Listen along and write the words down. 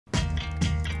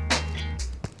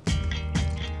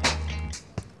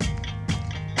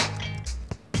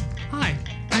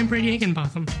I'm Brady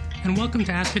Higginbotham, and welcome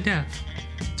to AskADev.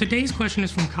 Today's question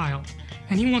is from Kyle,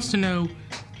 and he wants to know,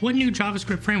 what new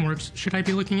JavaScript frameworks should I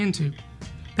be looking into?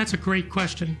 That's a great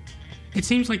question. It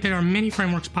seems like there are many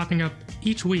frameworks popping up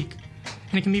each week,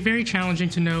 and it can be very challenging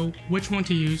to know which one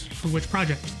to use for which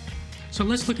project. So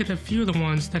let's look at a few of the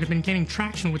ones that have been gaining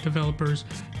traction with developers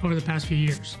over the past few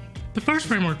years. The first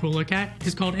framework we'll look at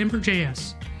is called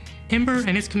Ember.js. Ember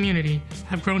and its community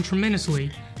have grown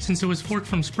tremendously since it was forked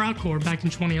from Sprout Core back in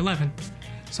 2011.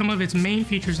 Some of its main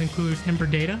features include Ember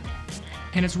Data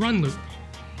and its run loop.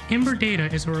 Ember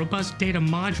Data is a robust data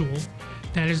module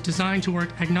that is designed to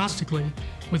work agnostically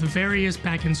with various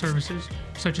backend services,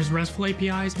 such as RESTful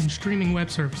APIs and streaming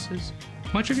web services.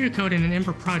 Much of your code in an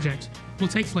Ember project will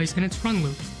take place in its run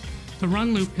loop. The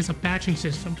run loop is a batching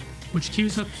system which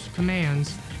queues up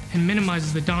commands and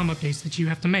minimizes the DOM updates that you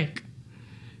have to make.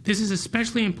 This is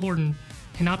especially important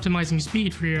in optimizing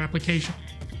speed for your application.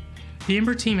 The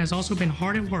Ember team has also been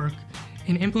hard at work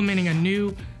in implementing a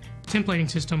new templating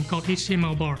system called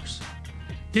HTML bars.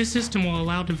 This system will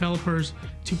allow developers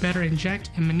to better inject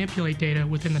and manipulate data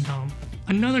within the DOM.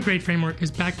 Another great framework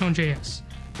is Backbone.js.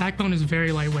 Backbone is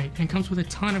very lightweight and comes with a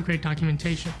ton of great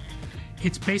documentation.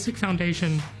 Its basic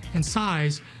foundation and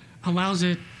size allows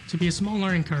it to be a small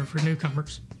learning curve for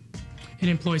newcomers. It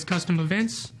employs custom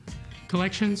events,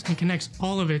 collections, and connects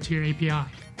all of it to your API.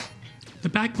 The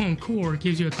Backbone core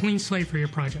gives you a clean slate for your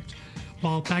project,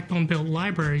 while Backbone-built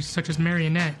libraries such as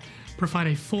Marionette provide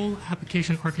a full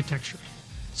application architecture.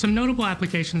 Some notable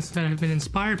applications that have been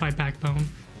inspired by Backbone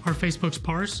are Facebook's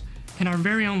Parse and our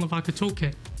very own Lavaca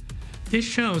toolkit. This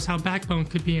shows how Backbone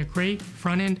could be a great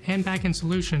front-end and back-end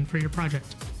solution for your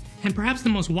project. And perhaps the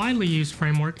most widely used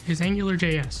framework is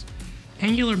AngularJS.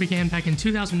 Angular began back in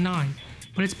 2009,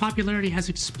 but its popularity has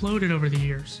exploded over the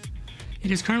years.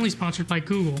 It is currently sponsored by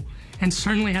Google and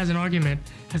certainly has an argument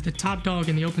as the top dog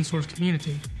in the open source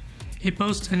community. It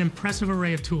boasts an impressive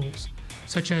array of tools,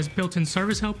 such as built-in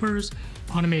service helpers,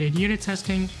 automated unit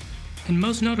testing, and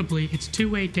most notably its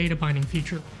two-way data binding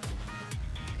feature.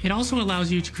 It also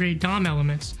allows you to create DOM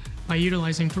elements by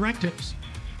utilizing directives,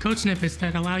 code snippets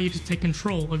that allow you to take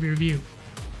control of your view.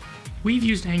 We've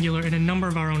used Angular in a number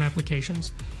of our own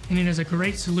applications, and it is a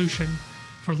great solution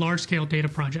for large-scale data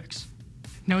projects.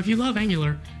 Now, if you love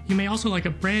Angular, you may also like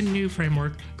a brand new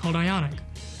framework called Ionic.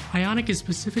 Ionic is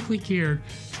specifically geared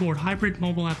toward hybrid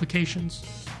mobile applications.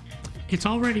 It's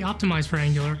already optimized for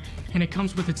Angular, and it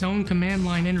comes with its own command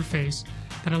line interface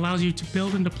that allows you to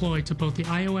build and deploy to both the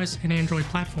iOS and Android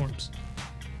platforms.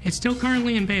 It's still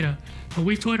currently in beta, but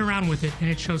we've toyed around with it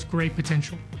and it shows great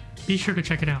potential. Be sure to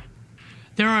check it out.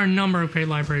 There are a number of great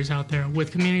libraries out there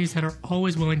with communities that are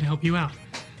always willing to help you out,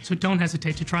 so don't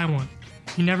hesitate to try one.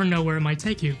 You never know where it might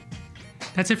take you.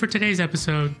 That's it for today's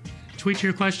episode. Tweet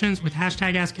your questions with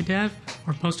 #AskADev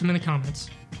or post them in the comments.